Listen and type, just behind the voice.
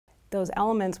those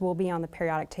elements will be on the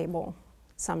periodic table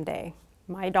someday.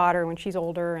 My daughter, when she's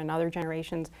older, and other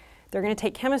generations, they're going to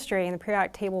take chemistry, and the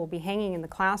periodic table will be hanging in the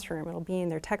classroom. It'll be in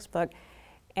their textbook,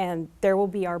 and there will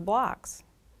be our blocks.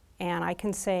 And I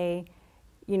can say,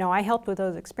 you know, I helped with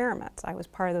those experiments. I was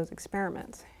part of those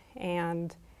experiments.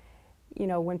 And, you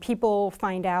know, when people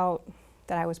find out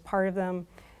that I was part of them,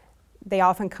 they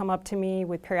often come up to me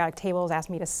with periodic tables, ask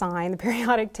me to sign the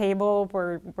periodic table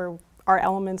where our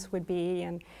elements would be.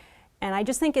 And I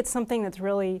just think it's something that's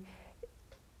really,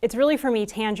 it's really for me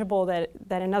tangible that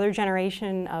another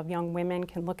generation of young women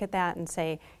can look at that and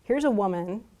say, here's a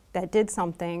woman that did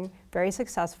something very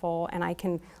successful, and I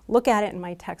can look at it in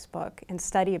my textbook and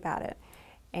study about it.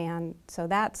 And so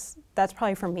that's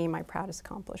probably for me my proudest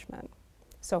accomplishment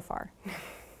so far.